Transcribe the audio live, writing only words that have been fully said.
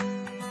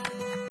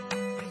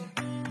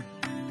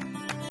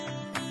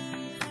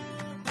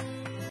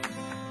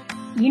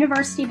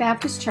University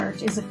Baptist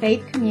Church is a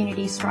faith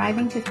community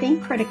striving to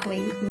think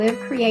critically, live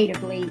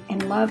creatively,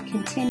 and love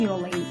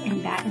continually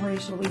in Baton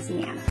Rouge,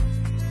 Louisiana.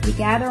 We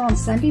gather on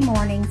Sunday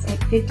mornings at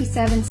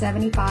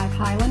 5775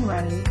 Highland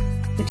Road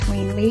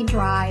between Lee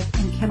Drive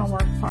and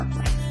Kenilworth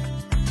Parkway.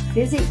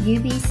 Visit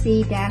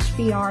ubc-br.org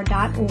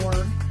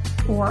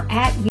or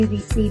at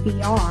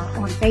ubcbr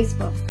on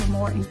Facebook for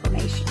more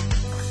information.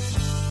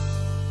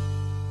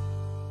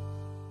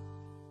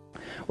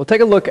 We'll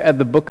take a look at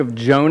the book of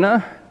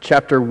Jonah,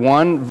 chapter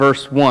 1,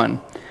 verse 1.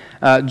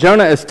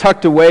 Jonah is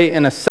tucked away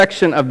in a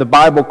section of the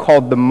Bible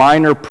called the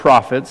Minor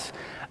Prophets,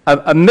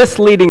 a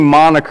misleading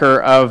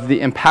moniker of the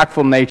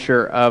impactful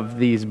nature of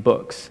these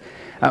books.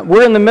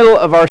 We're in the middle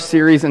of our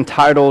series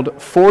entitled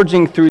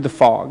Forging Through the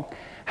Fog,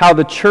 how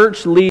the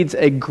church leads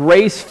a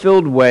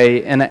grace-filled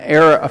way in an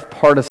era of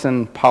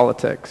partisan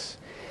politics.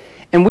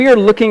 And we are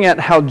looking at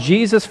how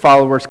Jesus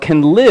followers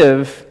can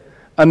live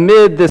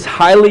amid this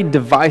highly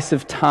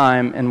divisive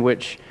time in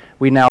which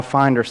we now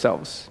find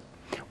ourselves.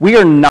 We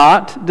are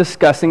not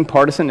discussing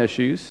partisan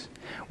issues,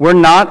 we're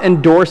not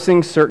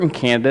endorsing certain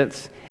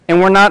candidates,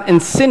 and we're not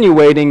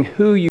insinuating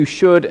who you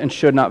should and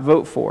should not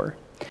vote for.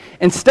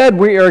 Instead,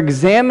 we are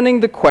examining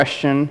the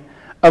question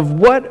of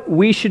what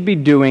we should be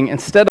doing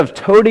instead of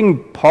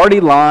toting party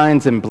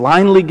lines and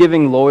blindly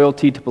giving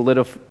loyalty to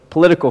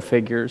political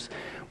figures.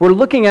 We're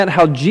looking at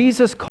how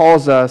Jesus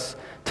calls us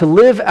to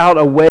live out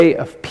a way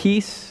of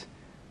peace,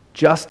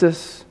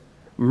 justice,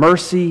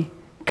 mercy,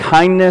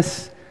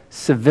 kindness,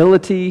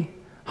 civility,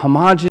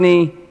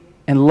 homogeny,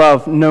 and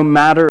love, no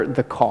matter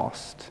the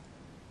cost.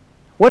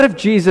 What if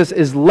Jesus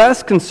is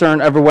less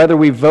concerned over whether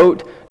we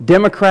vote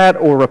Democrat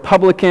or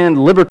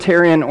Republican,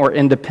 Libertarian or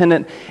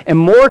Independent, and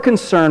more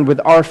concerned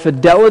with our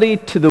fidelity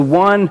to the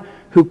one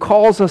who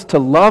calls us to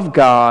love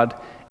God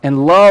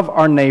and love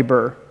our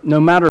neighbor,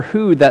 no matter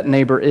who that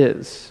neighbor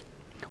is?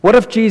 What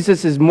if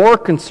Jesus is more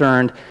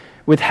concerned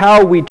with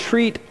how we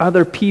treat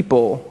other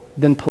people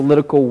than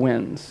political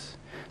wins?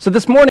 So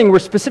this morning, we're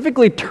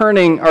specifically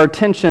turning our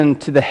attention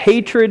to the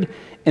hatred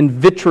and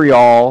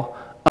vitriol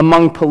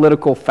among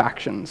political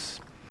factions.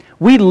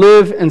 We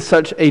live in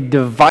such a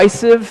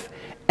divisive,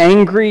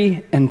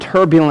 angry, and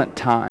turbulent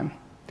time.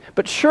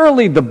 But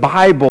surely the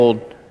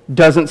Bible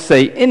doesn't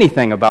say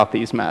anything about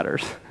these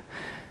matters.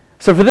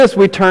 So for this,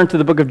 we turn to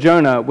the book of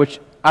Jonah, which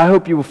I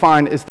hope you will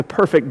find is the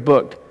perfect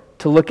book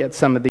to look at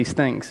some of these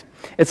things.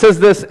 It says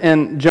this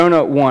in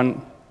Jonah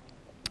 1.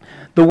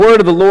 The word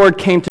of the Lord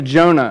came to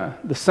Jonah,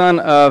 the son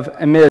of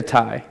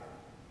Amittai.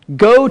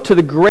 Go to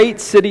the great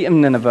city of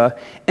Nineveh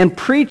and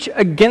preach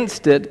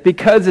against it,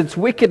 because its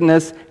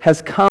wickedness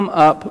has come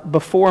up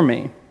before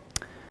me.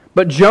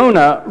 But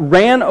Jonah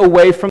ran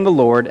away from the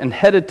Lord and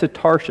headed to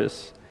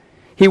Tarshish.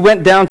 He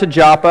went down to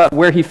Joppa,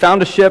 where he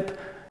found a ship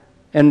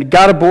and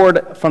got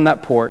aboard from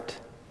that port.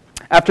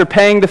 After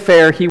paying the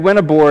fare, he went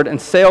aboard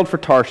and sailed for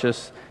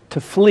Tarshish to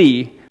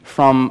flee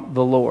from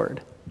the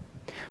Lord.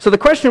 So the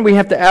question we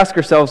have to ask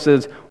ourselves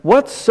is,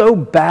 what's so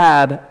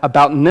bad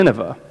about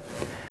Nineveh?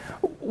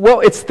 Well,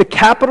 it's the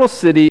capital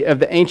city of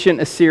the ancient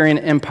Assyrian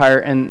Empire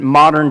in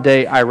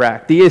modern-day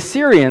Iraq. The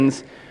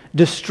Assyrians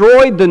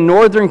destroyed the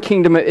northern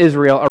kingdom of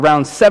Israel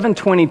around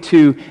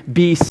 722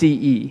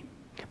 BCE.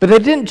 But they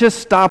didn't just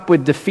stop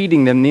with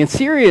defeating them. The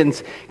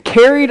Assyrians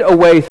carried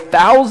away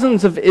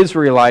thousands of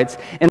Israelites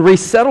and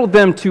resettled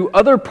them to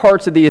other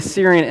parts of the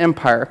Assyrian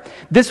Empire.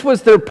 This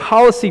was their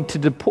policy to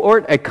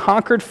deport a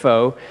conquered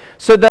foe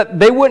so that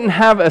they wouldn't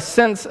have a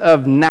sense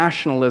of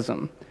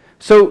nationalism.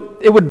 So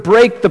it would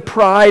break the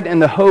pride and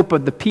the hope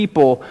of the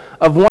people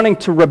of wanting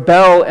to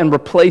rebel and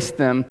replace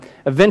them.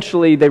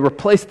 Eventually, they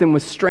replaced them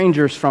with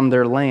strangers from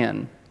their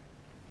land.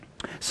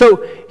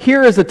 So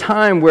here is a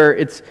time where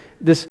it's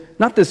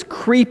not this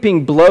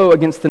creeping blow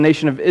against the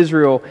nation of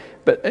Israel,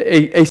 but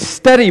a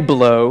steady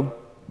blow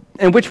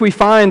in which we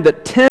find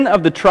that 10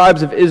 of the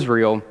tribes of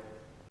Israel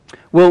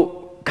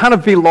will kind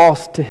of be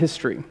lost to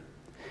history.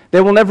 They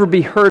will never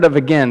be heard of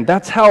again.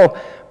 That's how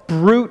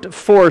brute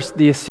force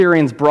the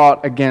Assyrians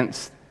brought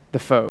against the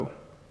foe.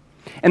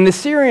 And the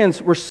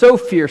Assyrians were so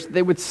fierce,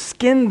 they would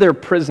skin their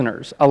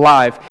prisoners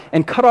alive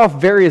and cut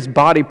off various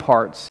body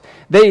parts.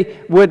 They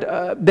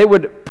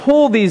would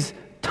pull these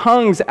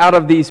tongues out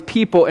of these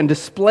people and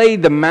display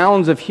the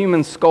mounds of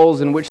human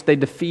skulls in which they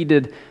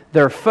defeated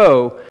their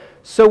foe.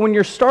 So when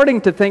you're starting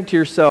to think to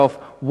yourself,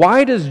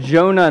 why does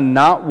Jonah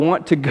not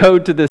want to go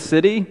to the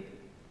city?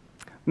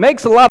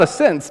 Makes a lot of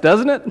sense,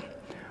 doesn't it?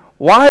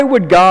 Why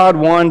would God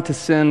want to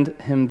send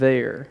him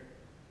there?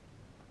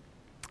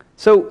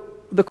 So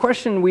the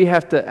question we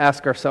have to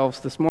ask ourselves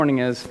this morning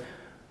is,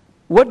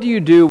 what do you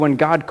do when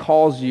God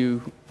calls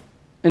you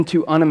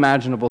into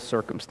unimaginable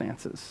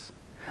circumstances,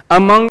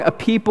 among a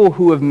people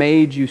who have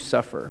made you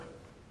suffer?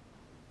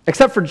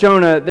 Except for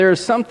Jonah, there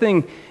is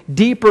something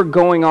deeper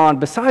going on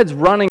besides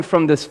running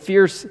from this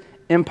fierce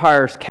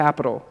empire's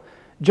capital.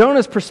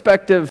 Jonah's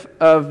perspective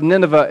of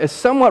Nineveh is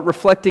somewhat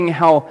reflecting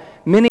how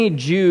many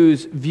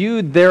Jews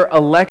viewed their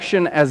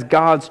election as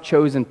God's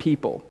chosen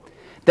people,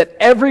 that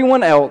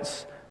everyone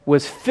else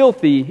was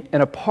filthy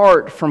and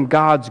apart from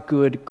God's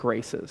good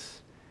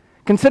graces.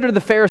 Consider the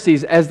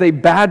Pharisees as they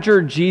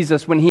badgered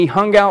Jesus when he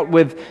hung out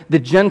with the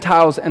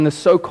Gentiles and the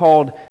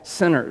so-called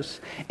sinners.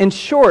 In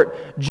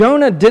short,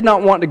 Jonah did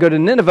not want to go to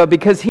Nineveh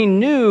because he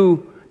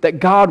knew that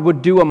God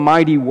would do a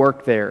mighty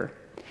work there.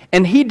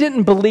 And he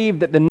didn't believe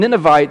that the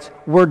Ninevites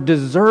were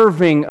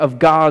deserving of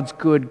God's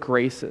good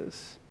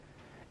graces.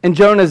 In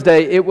Jonah's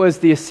day, it was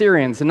the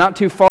Assyrians, and not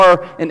too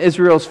far in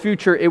Israel's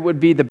future, it would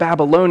be the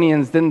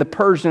Babylonians, then the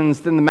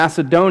Persians, then the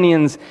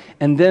Macedonians,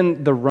 and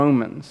then the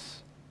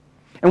Romans.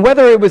 And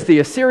whether it was the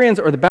Assyrians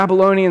or the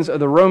Babylonians or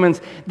the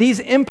Romans, these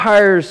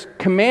empires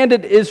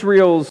commanded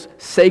Israel's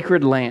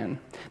sacred land.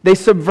 They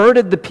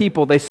subverted the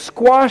people. They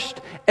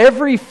squashed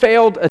every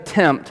failed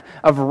attempt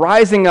of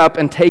rising up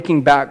and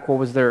taking back what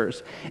was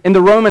theirs. In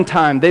the Roman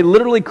time, they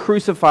literally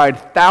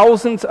crucified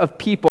thousands of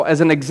people as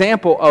an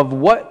example of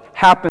what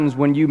happens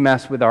when you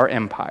mess with our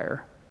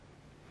empire.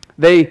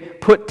 They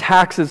put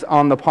taxes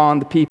upon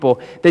the people.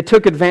 They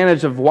took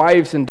advantage of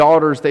wives and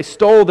daughters. They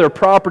stole their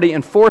property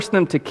and forced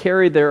them to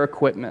carry their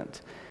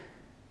equipment.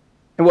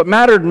 And what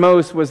mattered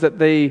most was that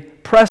they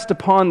pressed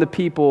upon the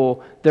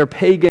people their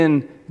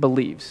pagan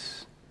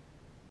beliefs.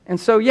 And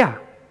so,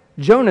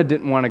 Jonah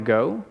didn't want to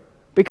go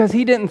because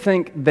he didn't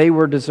think they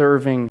were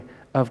deserving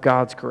of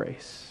God's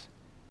grace.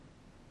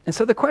 And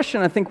so the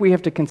question I think we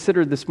have to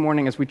consider this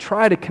morning as we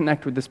try to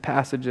connect with this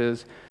passage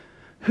is,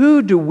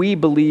 who do we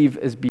believe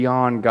is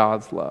beyond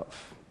God's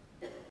love?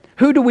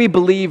 Who do we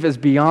believe is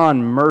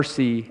beyond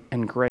mercy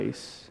and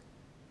grace?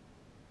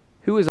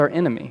 Who is our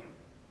enemy?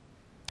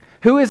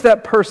 Who is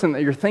that person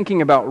that you're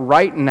thinking about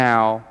right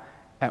now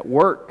at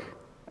work,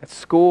 at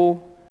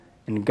school,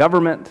 in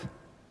government,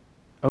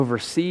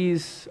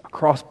 overseas,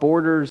 across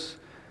borders,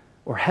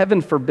 or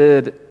heaven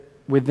forbid,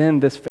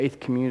 within this faith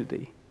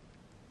community?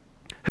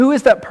 Who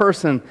is that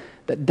person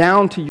that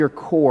down to your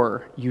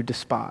core you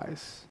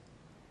despise?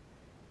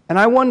 And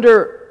I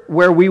wonder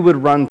where we would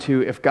run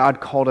to if God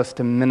called us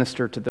to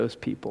minister to those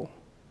people,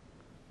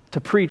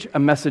 to preach a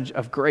message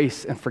of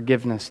grace and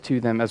forgiveness to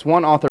them. As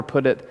one author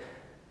put it,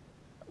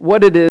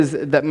 what it is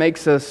that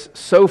makes us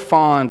so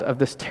fond of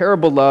this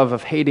terrible love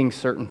of hating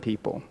certain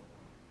people.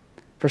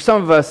 For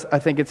some of us, I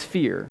think it's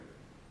fear.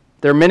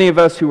 There are many of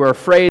us who are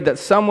afraid that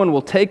someone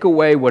will take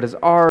away what is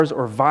ours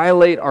or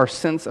violate our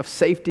sense of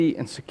safety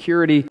and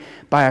security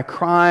by a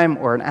crime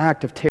or an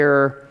act of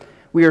terror.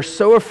 We are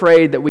so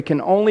afraid that we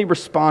can only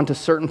respond to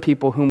certain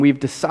people whom we've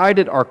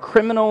decided are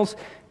criminals,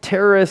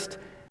 terrorists,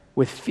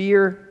 with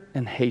fear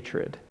and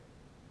hatred.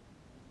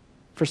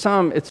 For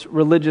some, it's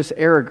religious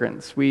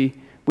arrogance. We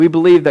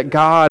believe that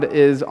God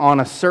is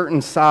on a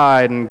certain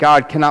side and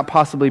God cannot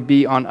possibly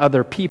be on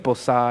other people's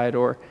side,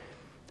 or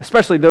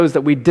especially those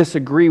that we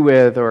disagree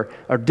with or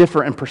are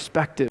different in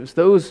perspectives.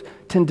 Those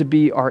tend to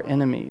be our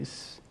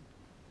enemies.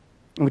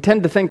 And we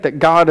tend to think that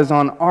God is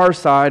on our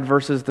side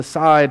versus the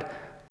side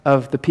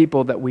of the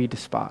people that we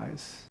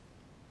despise.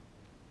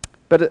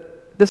 But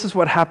this is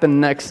what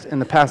happened next in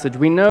the passage.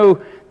 We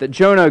know that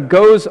Jonah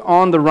goes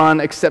on the run,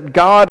 except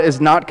God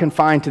is not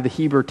confined to the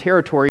Hebrew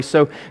territory.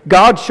 So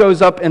God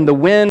shows up in the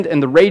wind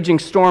and the raging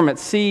storm at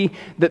sea.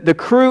 The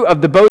crew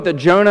of the boat that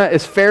Jonah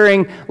is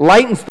ferrying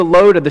lightens the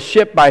load of the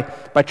ship by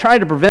trying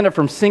to prevent it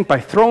from sink,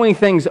 by throwing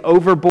things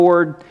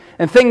overboard.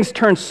 And things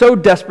turn so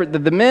desperate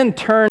that the men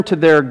turn to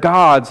their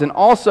gods, and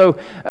also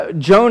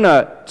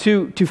Jonah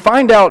to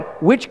find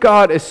out which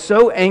God is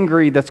so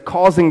angry that's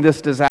causing this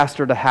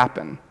disaster to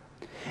happen.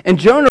 And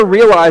Jonah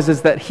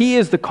realizes that he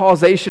is the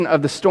causation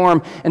of the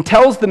storm and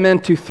tells the men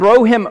to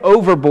throw him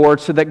overboard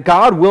so that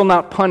God will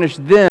not punish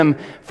them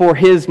for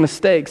his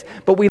mistakes.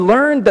 But we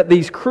learned that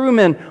these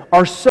crewmen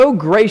are so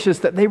gracious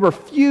that they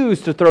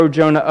refuse to throw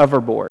Jonah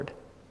overboard.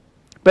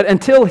 But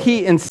until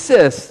he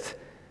insists,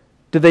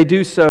 do they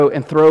do so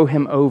and throw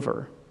him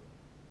over.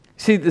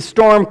 See, the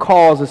storm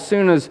calls as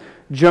soon as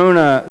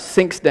Jonah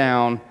sinks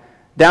down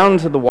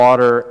into the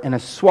water and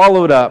is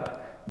swallowed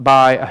up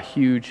by a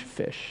huge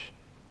fish.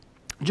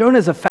 Jonah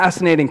is a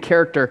fascinating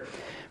character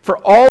for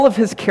all of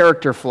his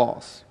character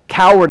flaws,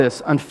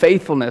 cowardice,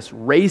 unfaithfulness,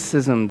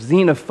 racism,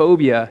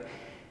 xenophobia.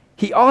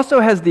 He also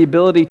has the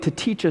ability to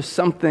teach us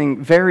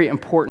something very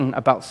important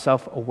about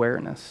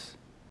self-awareness.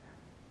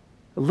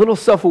 A little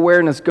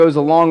self-awareness goes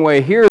a long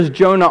way. Here is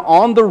Jonah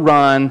on the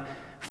run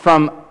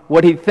from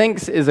what he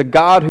thinks is a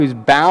God who's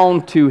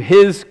bound to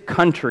his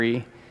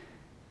country.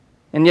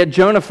 And yet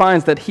Jonah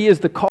finds that he is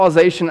the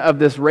causation of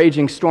this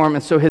raging storm.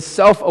 And so his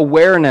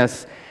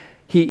self-awareness,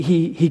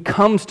 he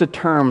comes to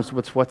terms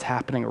with what's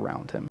happening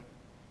around him.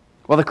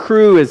 While the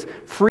crew is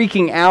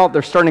freaking out,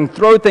 they're starting to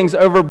throw things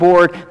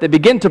overboard. They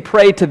begin to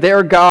pray to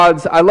their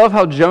gods. I love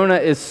how Jonah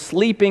is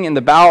sleeping in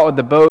the bow of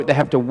the boat. They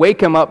have to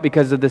wake him up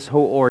because of this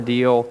whole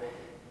ordeal.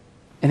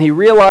 And he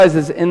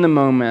realizes in the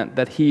moment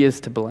that he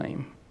is to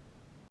blame.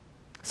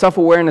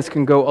 Self-awareness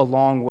can go a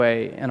long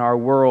way in our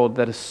world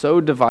that is so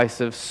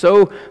divisive,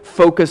 so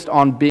focused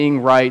on being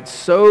right,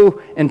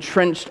 so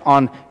entrenched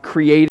on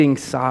creating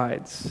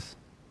sides.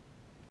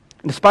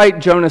 Despite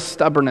Jonah's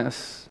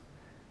stubbornness,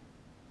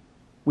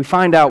 we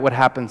find out what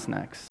happens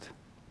next.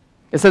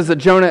 It says that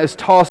Jonah is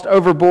tossed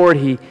overboard.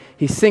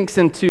 He sinks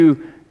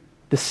into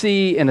the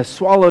sea and is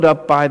swallowed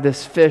up by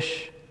this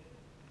fish.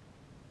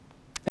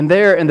 And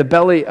there in the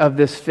belly of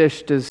this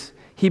fish does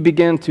he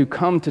begin to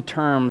come to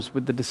terms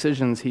with the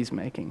decisions he's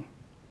making.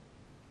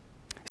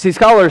 See,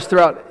 scholars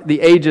throughout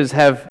the ages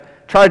have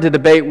tried to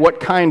debate what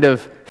kind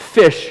of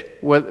fish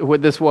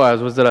what this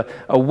was. Was it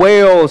a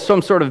whale,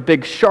 some sort of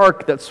big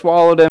shark that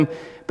swallowed him?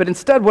 But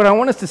instead, what I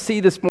want us to see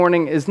this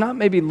morning is not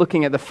maybe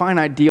looking at the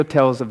finite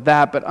details of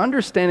that, but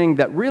understanding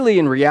that really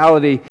in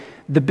reality,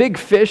 the big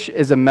fish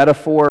is a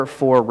metaphor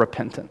for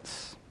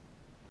repentance.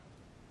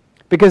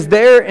 Because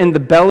there in the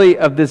belly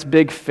of this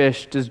big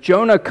fish does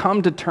Jonah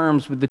come to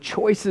terms with the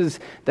choices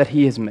that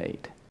he has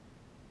made.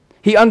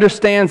 He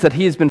understands that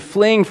he has been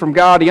fleeing from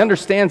God. He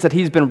understands that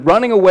he's been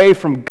running away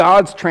from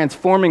God's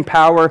transforming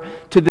power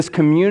to this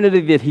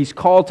community that he's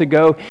called to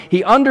go.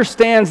 He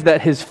understands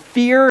that his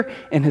fear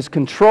and his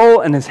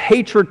control and his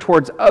hatred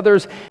towards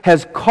others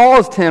has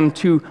caused him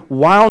to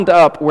wound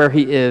up where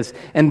he is.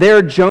 And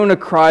there Jonah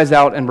cries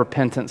out in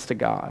repentance to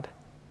God.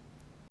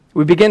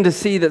 We begin to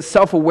see that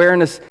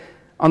self-awareness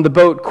on the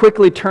boat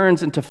quickly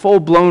turns into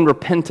full-blown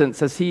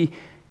repentance as he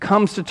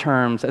comes to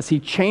terms, as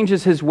he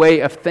changes his way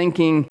of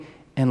thinking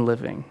and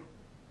living.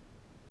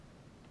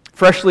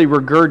 Freshly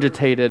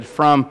regurgitated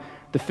from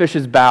the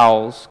fish's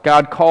bowels,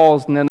 God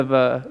calls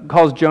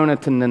Jonah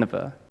to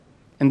Nineveh.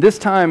 And this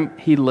time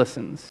he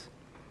listens.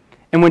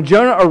 And when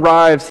Jonah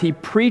arrives, he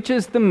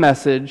preaches the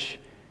message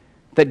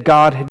that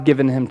God had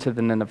given him to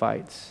the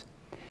Ninevites.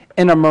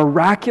 And a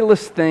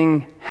miraculous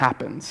thing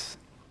happens.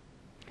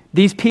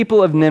 These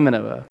people of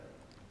Nineveh,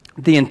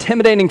 the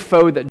intimidating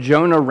foe that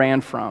Jonah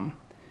ran from,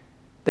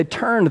 they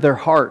turned their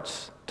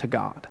hearts to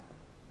God.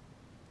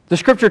 The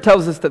scripture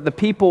tells us that the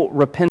people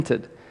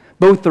repented,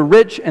 both the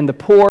rich and the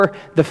poor,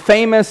 the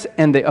famous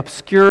and the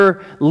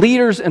obscure,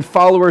 leaders and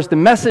followers. The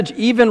message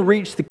even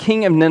reached the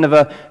king of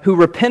Nineveh, who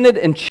repented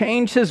and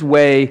changed his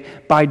way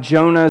by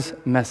Jonah's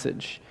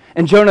message.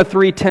 And Jonah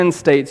 3:10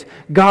 states,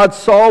 God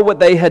saw what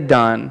they had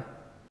done,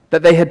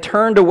 that they had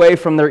turned away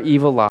from their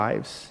evil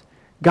lives.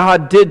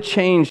 God did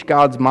change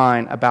God's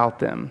mind about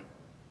them.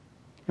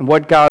 And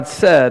what God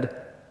said,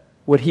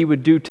 what he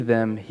would do to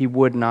them, he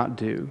would not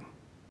do.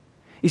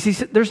 You see,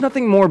 there's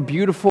nothing more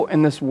beautiful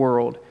in this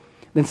world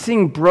than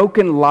seeing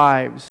broken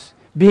lives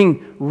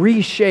being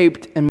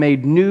reshaped and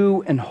made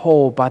new and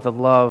whole by the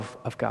love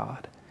of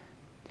God.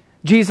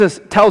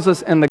 Jesus tells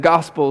us in the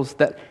Gospels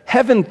that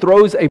heaven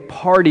throws a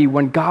party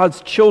when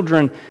God's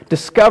children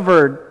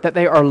discover that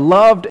they are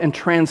loved and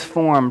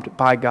transformed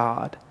by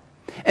God.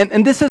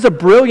 And this is a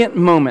brilliant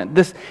moment.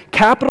 This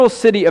capital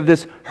city of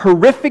this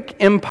horrific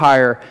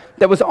empire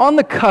that was on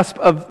the cusp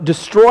of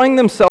destroying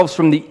themselves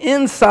from the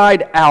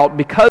inside out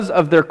because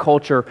of their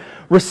culture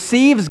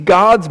receives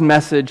God's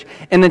message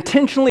and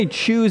intentionally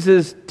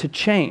chooses to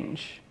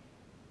change.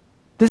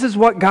 This is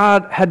what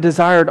God had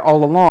desired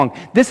all along.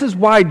 This is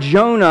why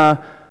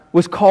Jonah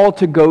was called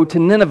to go to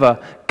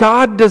Nineveh.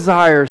 God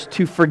desires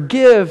to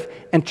forgive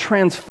and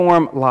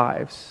transform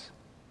lives.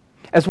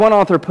 As one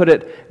author put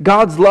it,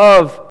 God's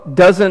love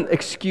doesn't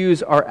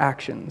excuse our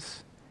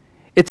actions.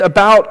 It's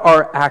about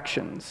our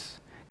actions.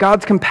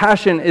 God's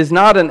compassion is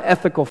not an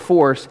ethical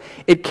force.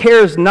 It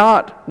cares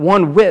not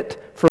one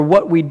whit for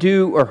what we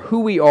do or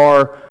who we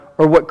are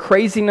or what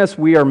craziness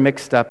we are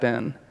mixed up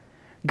in.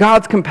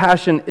 God's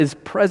compassion is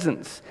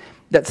presence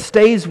that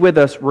stays with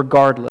us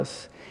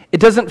regardless.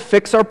 It doesn't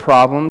fix our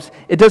problems.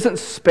 It doesn't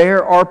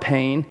spare our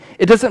pain.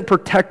 It doesn't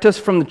protect us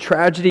from the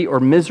tragedy or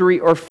misery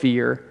or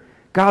fear.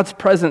 God's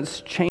presence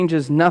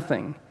changes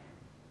nothing,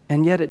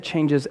 and yet it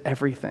changes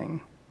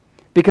everything.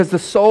 Because the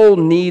soul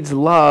needs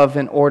love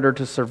in order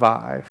to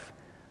survive.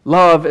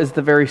 Love is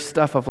the very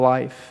stuff of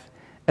life,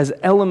 as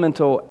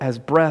elemental as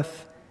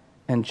breath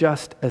and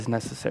just as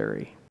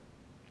necessary.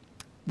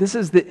 This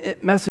is the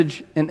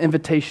message and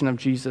invitation of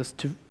Jesus,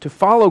 to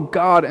follow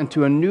God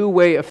into a new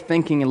way of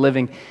thinking and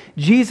living.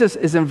 Jesus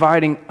is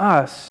inviting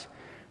us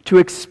to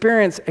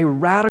experience a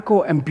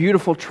radical and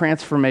beautiful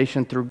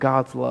transformation through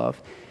God's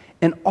love.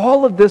 And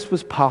all of this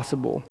was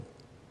possible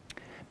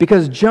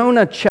because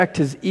Jonah checked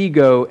his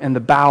ego in the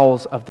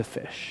bowels of the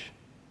fish.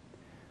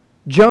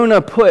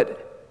 Jonah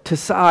put to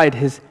side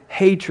his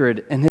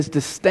hatred and his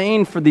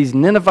disdain for these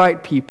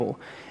Ninevite people.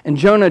 And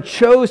Jonah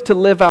chose to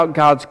live out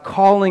God's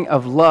calling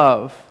of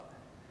love,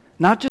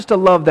 not just a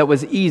love that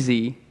was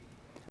easy,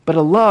 but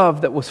a love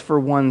that was for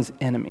one's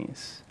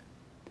enemies.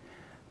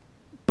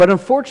 But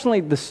unfortunately,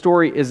 the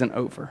story isn't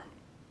over.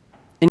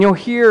 And you'll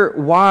hear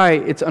why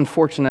it's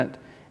unfortunate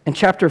in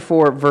chapter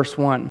 4, verse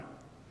 1.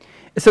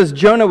 It says,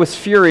 Jonah was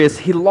furious.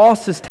 He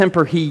lost his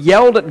temper. He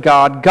yelled at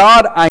God,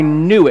 God, I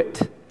knew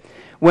it.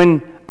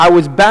 When I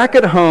was back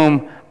at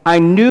home, I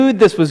knew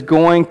this was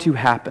going to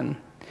happen.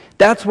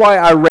 That's why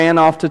I ran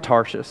off to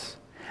Tarshish.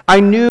 I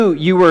knew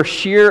you were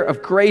sheer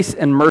of grace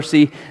and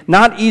mercy,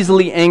 not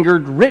easily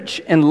angered, rich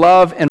in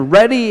love, and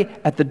ready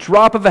at the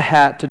drop of a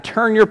hat to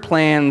turn your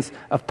plans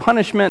of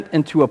punishment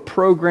into a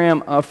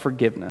program of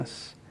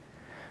forgiveness.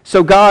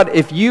 So God,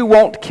 if you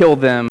won't kill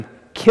them,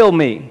 kill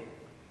me.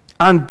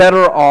 I'm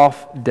better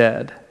off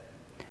dead.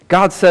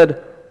 God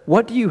said,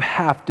 what do you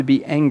have to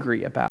be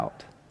angry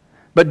about?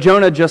 But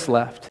Jonah just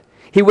left.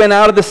 He went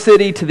out of the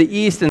city to the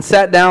east and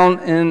sat down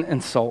in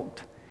and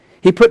sulked.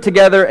 He put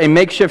together a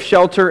makeshift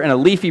shelter and a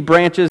leafy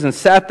branches and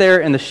sat there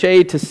in the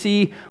shade to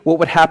see what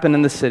would happen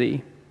in the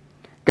city.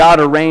 God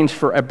arranged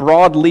for a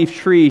broad-leaf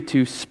tree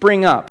to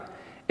spring up.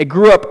 It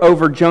grew up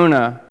over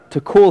Jonah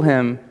to cool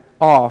him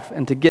off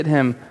and to get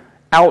him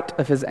out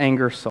of his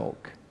anger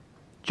sulk.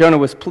 Jonah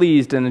was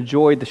pleased and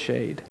enjoyed the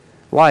shade.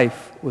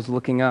 Life was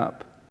looking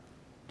up.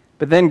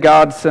 But then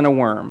God sent a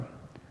worm.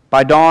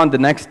 By dawn the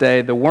next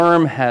day, the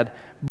worm had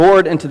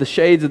bored into the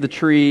shades of the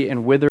tree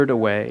and withered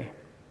away.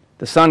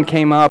 The sun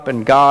came up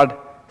and God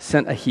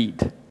sent a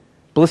heat,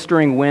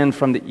 blistering wind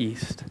from the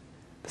east.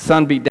 The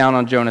sun beat down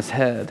on Jonah's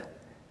head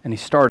and he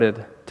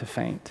started to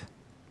faint.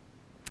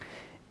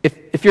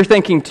 If you're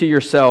thinking to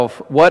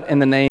yourself, what in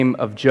the name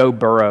of Joe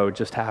Burrow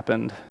just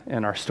happened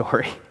in our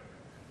story?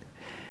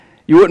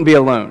 You wouldn't be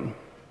alone,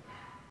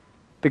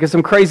 because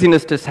some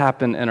craziness just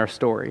happened in our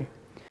story.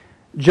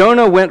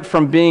 Jonah went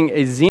from being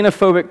a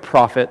xenophobic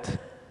prophet,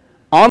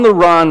 on the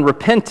run,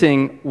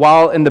 repenting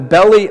while in the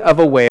belly of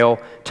a whale,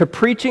 to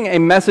preaching a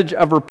message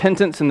of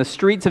repentance in the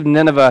streets of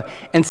Nineveh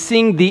and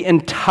seeing the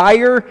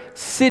entire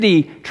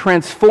city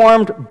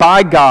transformed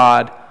by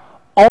God,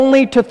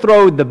 only to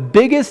throw the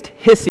biggest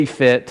hissy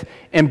fit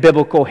in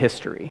biblical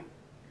history.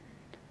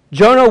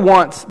 Jonah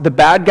wants the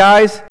bad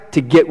guys to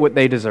get what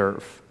they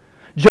deserve.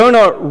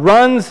 Jonah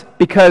runs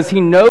because he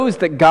knows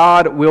that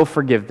God will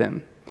forgive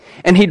them,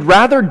 and he'd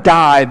rather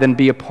die than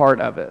be a part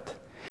of it.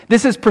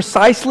 This is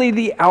precisely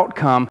the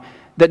outcome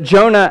that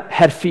Jonah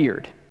had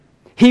feared.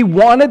 He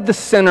wanted the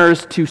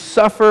sinners to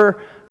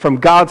suffer from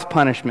God's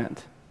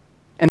punishment,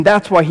 and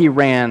that's why he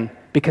ran,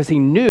 because he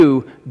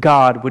knew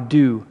God would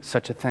do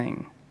such a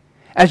thing.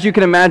 As you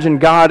can imagine,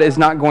 God is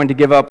not going to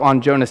give up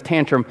on Jonah's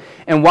tantrum.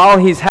 And while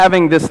he's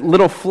having this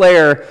little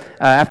flare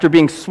after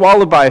being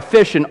swallowed by a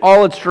fish and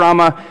all its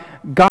drama,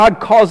 God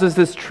causes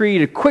this tree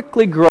to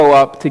quickly grow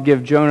up to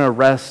give Jonah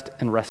rest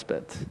and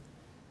respite.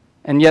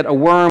 And yet a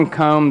worm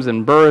comes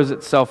and burrows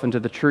itself into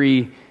the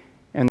tree,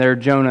 and there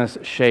Jonah's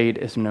shade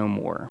is no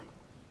more.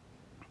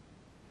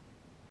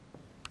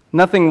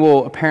 Nothing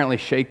will apparently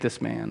shake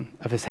this man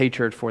of his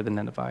hatred for the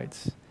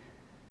Ninevites.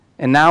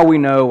 And now we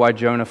know why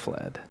Jonah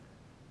fled.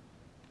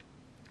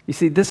 You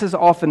see, this is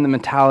often the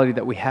mentality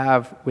that we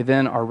have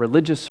within our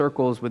religious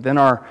circles, within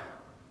our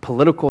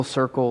political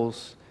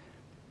circles.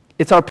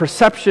 It's our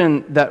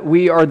perception that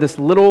we are this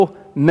little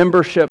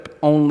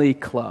membership-only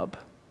club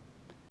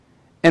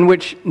in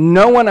which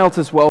no one else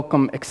is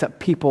welcome except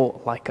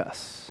people like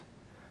us,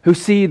 who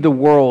see the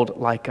world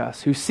like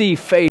us, who see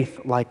faith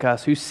like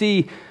us, who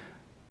see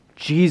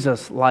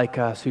Jesus like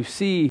us, who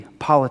see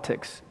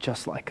politics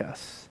just like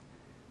us.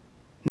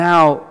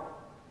 Now,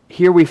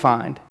 here we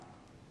find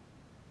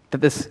that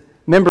this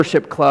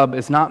membership club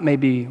is not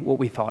maybe what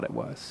we thought it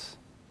was.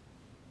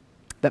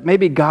 That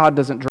maybe God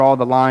doesn't draw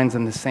the lines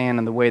in the sand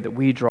in the way that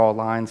we draw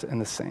lines in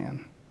the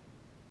sand.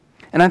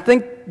 And I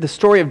think the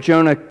story of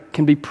Jonah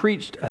can be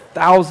preached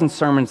 1,000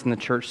 sermons in the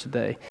church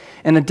today.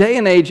 In a day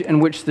and age in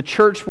which the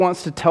church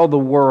wants to tell the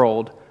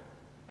world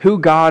who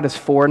God is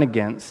for and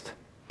against,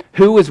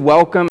 who is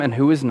welcome and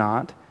who is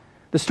not,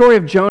 the story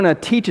of Jonah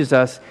teaches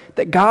us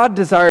that God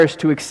desires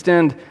to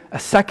extend a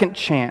second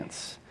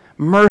chance,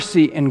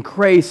 mercy and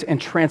grace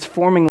and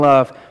transforming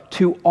love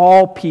to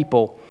all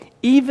people,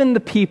 even the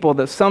people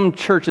that some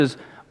churches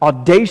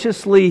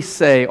audaciously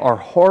say are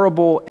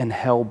horrible and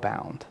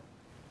hell-bound.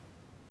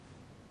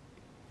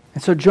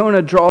 And so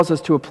Jonah draws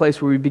us to a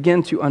place where we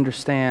begin to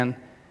understand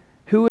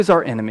who is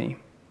our enemy,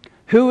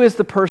 who is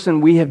the person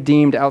we have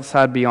deemed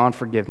outside beyond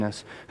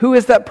forgiveness, who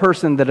is that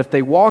person that if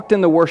they walked in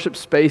the worship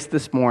space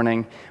this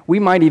morning, we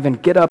might even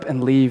get up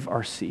and leave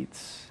our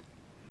seats.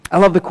 I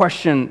love the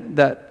question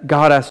that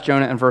God asked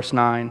Jonah in verse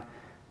 9.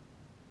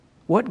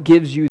 What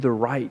gives you the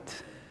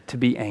right to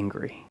be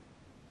angry?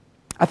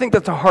 I think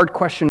that's a hard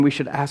question we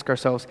should ask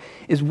ourselves,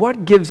 is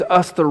what gives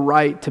us the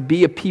right to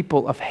be a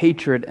people of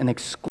hatred and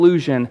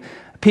exclusion,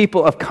 a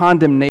people of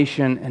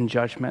condemnation and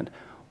judgment?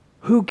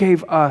 Who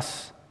gave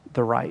us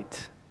the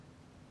right?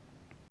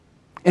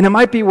 And it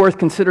might be worth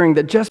considering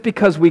that just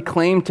because we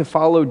claim to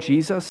follow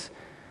Jesus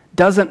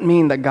doesn't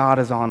mean that God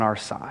is on our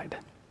side.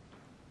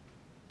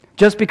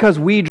 Just because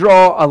we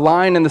draw a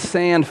line in the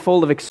sand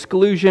full of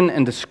exclusion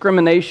and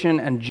discrimination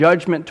and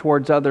judgment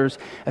towards others,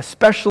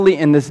 especially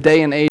in this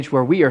day and age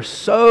where we are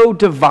so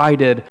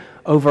divided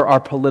over our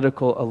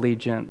political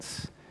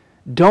allegiance,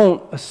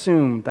 don't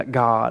assume that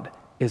God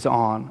is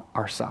on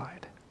our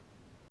side.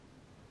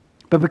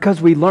 But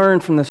because we learn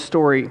from this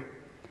story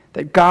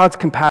that God's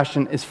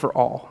compassion is for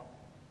all,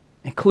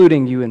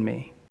 including you and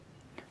me.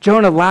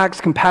 Jonah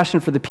lacks compassion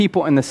for the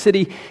people in the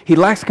city. He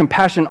lacks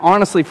compassion,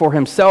 honestly, for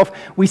himself.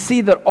 We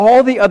see that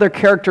all the other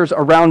characters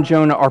around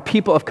Jonah are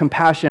people of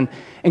compassion,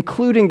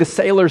 including the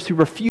sailors who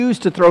refuse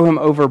to throw him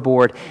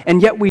overboard. And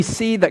yet we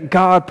see that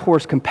God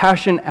pours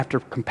compassion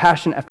after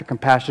compassion after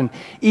compassion,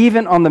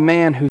 even on the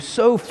man who's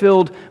so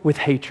filled with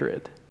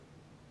hatred.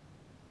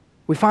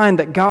 We find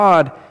that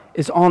God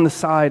is on the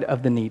side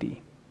of the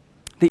needy,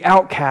 the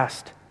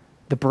outcast,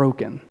 the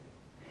broken.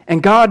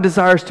 And God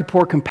desires to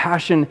pour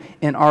compassion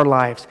in our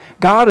lives.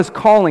 God is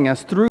calling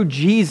us through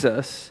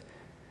Jesus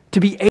to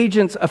be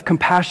agents of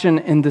compassion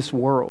in this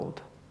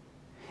world.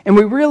 And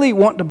we really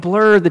want to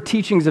blur the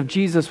teachings of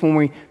Jesus when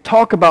we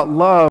talk about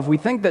love. We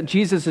think that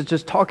Jesus is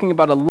just talking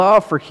about a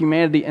love for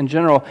humanity in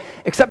general,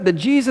 except that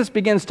Jesus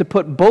begins to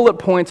put bullet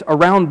points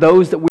around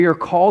those that we are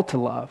called to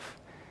love.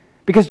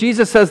 Because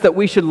Jesus says that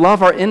we should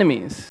love our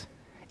enemies,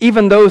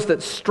 even those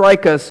that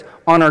strike us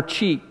on our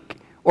cheek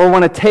or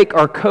want to take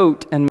our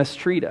coat and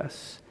mistreat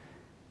us.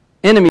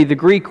 Enemy, the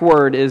Greek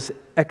word is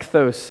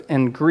ekthos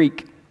in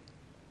Greek,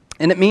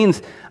 and it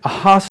means a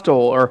hostile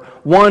or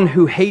one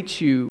who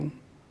hates you,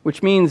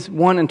 which means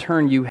one in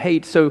turn you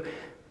hate. So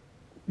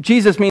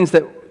Jesus means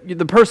that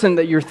the person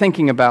that you're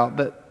thinking about,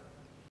 that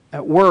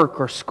at work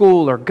or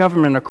school or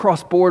government,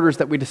 across borders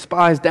that we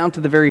despise down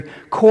to the very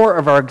core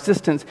of our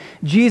existence,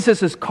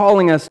 Jesus is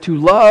calling us to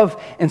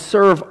love and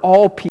serve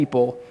all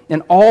people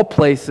in all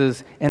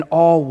places, in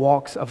all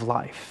walks of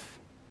life.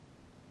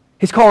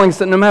 He's calling us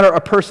that no matter a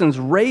person's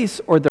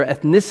race or their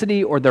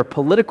ethnicity or their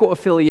political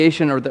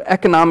affiliation or their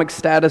economic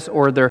status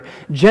or their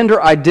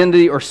gender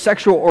identity or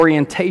sexual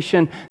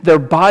orientation, their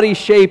body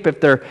shape, if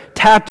they're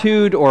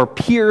tattooed or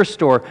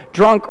pierced or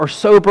drunk or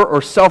sober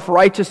or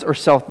self-righteous or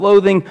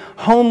self-loathing,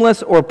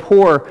 homeless or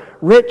poor,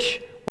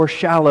 rich or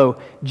shallow,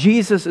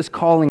 Jesus is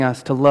calling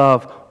us to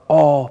love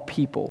all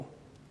people.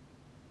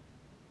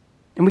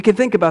 And we can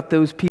think about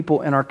those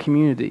people in our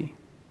community,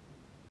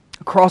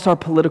 across our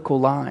political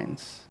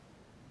lines.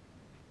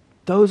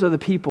 Those are the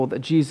people that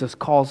Jesus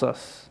calls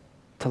us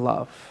to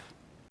love.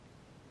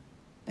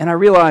 And I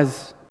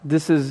realize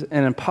this is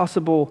an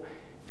impossible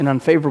and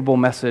unfavorable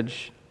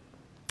message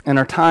in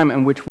our time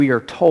in which we are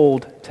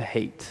told to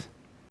hate,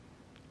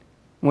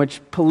 in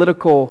which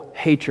political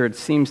hatred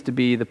seems to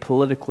be the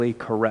politically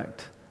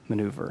correct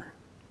maneuver.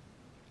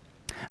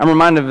 I'm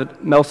reminded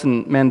of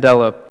Nelson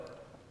Mandela.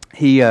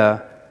 He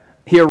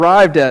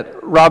arrived at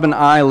Robben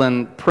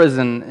Island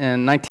prison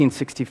in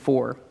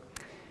 1964,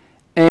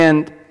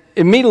 and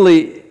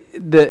immediately,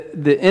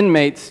 the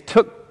inmates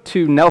took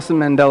to Nelson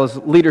Mandela's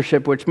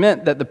leadership, which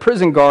meant that the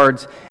prison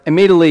guards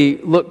immediately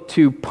looked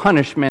to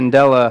punish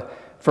Mandela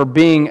for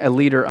being a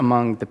leader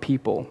among the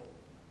people.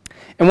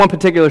 And one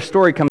particular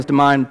story comes to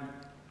mind,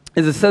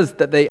 is it says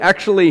that they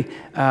actually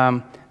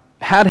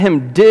had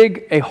him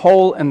dig a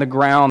hole in the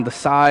ground the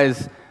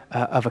size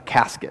of a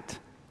casket.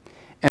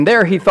 And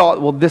there he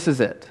thought, well, this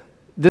is it.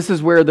 This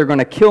is where they're going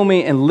to kill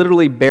me and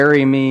literally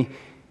bury me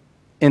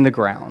in the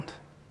ground.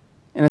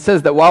 And it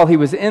says that while he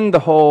was in the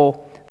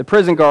hole, the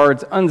prison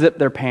guards unzipped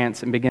their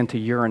pants and began to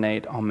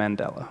urinate on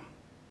Mandela.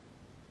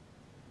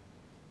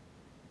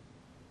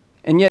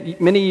 And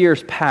yet many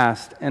years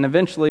passed, and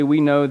eventually we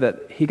know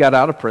that he got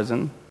out of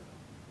prison,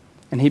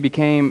 and he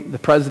became the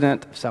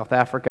president of South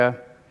Africa.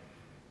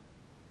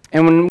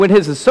 And when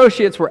his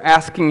associates were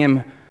asking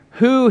him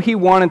who he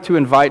wanted to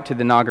invite to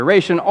the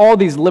inauguration, all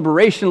these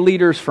liberation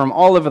leaders from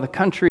all over the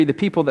country, the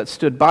people that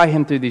stood by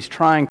him through these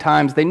trying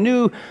times, they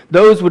knew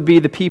those would be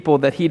the people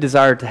that he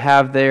desired to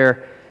have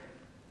there,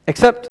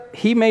 except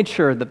he made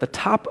sure that the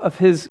top of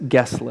his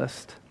guest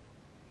list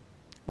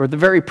were the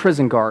very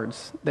prison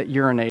guards that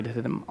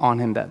urinated on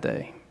him that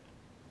day.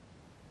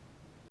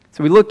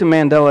 So we look to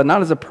Mandela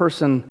not as a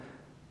person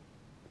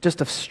just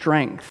of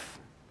strength,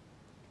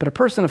 but a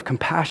person of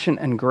compassion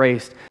and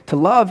grace, to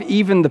love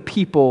even the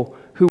people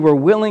who were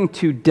willing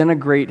to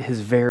denigrate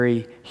his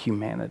very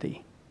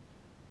humanity.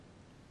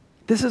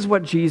 This is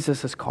what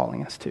Jesus is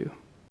calling us to.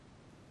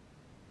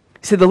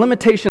 See, the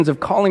limitations of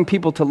calling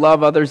people to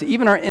love others,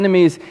 even our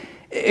enemies,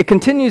 it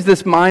continues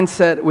this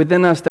mindset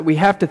within us that we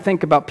have to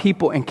think about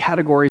people in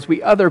categories.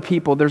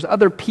 There's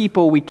other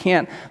people we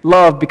can't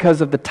love because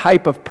of the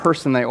type of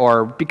person they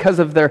are, because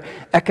of their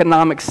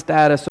economic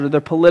status or their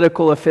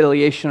political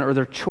affiliation or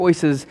their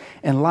choices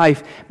in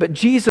life. But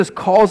Jesus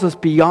calls us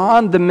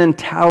beyond the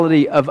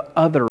mentality of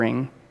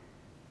othering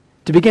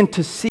to begin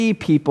to see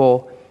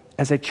people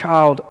as a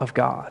child of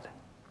God.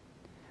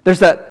 There's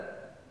that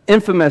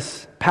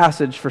infamous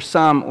passage for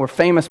some or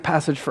famous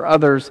passage for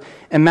others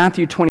in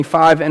Matthew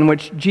 25 in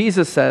which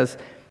Jesus says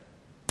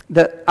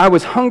that I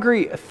was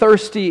hungry,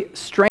 thirsty,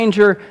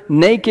 stranger,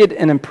 naked,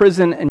 and in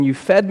prison, and you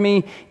fed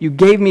me, you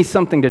gave me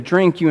something to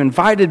drink, you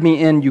invited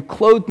me in, you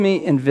clothed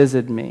me and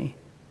visited me.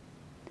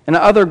 And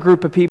another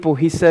group of people,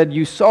 he said,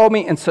 you saw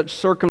me in such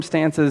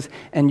circumstances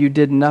and you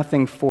did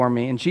nothing for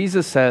me. And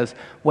Jesus says,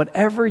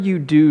 whatever you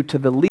do to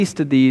the least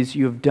of these,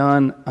 you have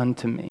done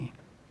unto me.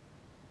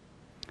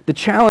 The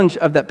challenge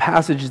of that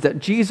passage is that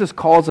Jesus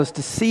calls us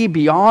to see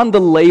beyond the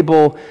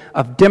label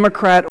of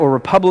Democrat or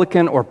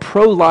Republican or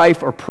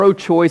pro-life or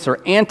pro-choice or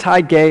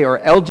anti-gay or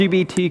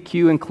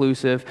LGBTQ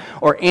inclusive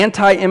or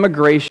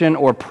anti-immigration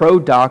or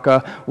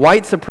pro-DACA,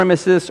 white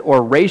supremacist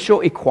or racial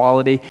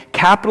equality,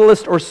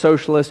 capitalist or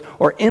socialist,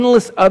 or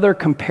endless other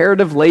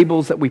comparative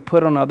labels that we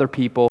put on other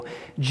people.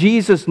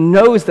 Jesus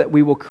knows that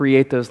we will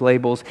create those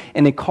labels,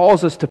 and he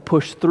calls us to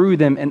push through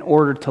them in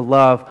order to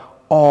love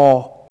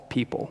all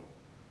people.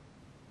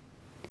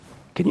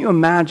 Can you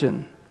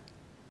imagine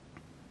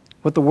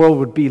what the world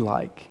would be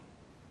like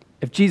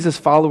if Jesus'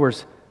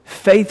 followers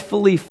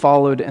faithfully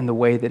followed in the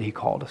way that he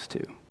called us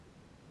to?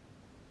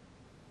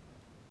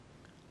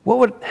 What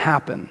would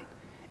happen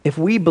if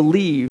we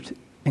believed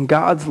in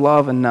God's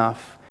love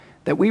enough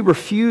that we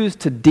refused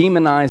to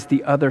demonize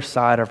the other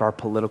side of our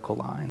political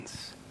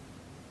lines?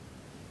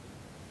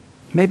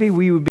 Maybe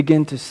we would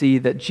begin to see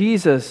that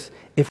Jesus,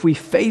 if we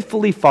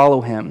faithfully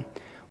follow him,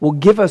 will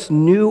give us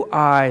new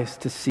eyes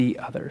to see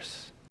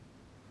others.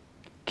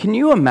 Can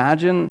you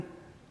imagine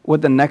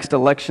what the next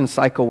election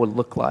cycle would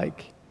look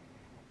like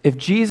if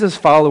Jesus'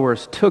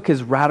 followers took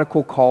his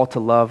radical call to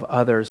love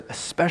others,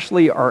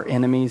 especially our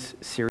enemies,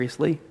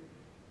 seriously?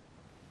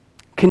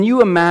 Can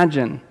you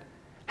imagine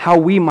how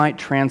we might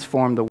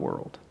transform the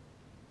world?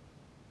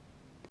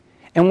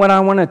 And what I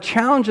want to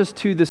challenge us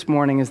to this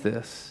morning is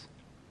this: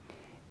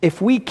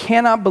 if we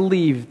cannot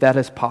believe that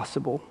is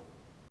possible,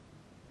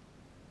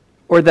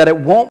 or that it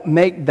won't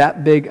make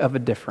that big of a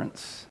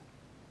difference,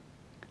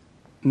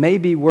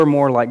 maybe we're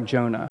more like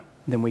Jonah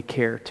than we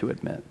care to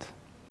admit.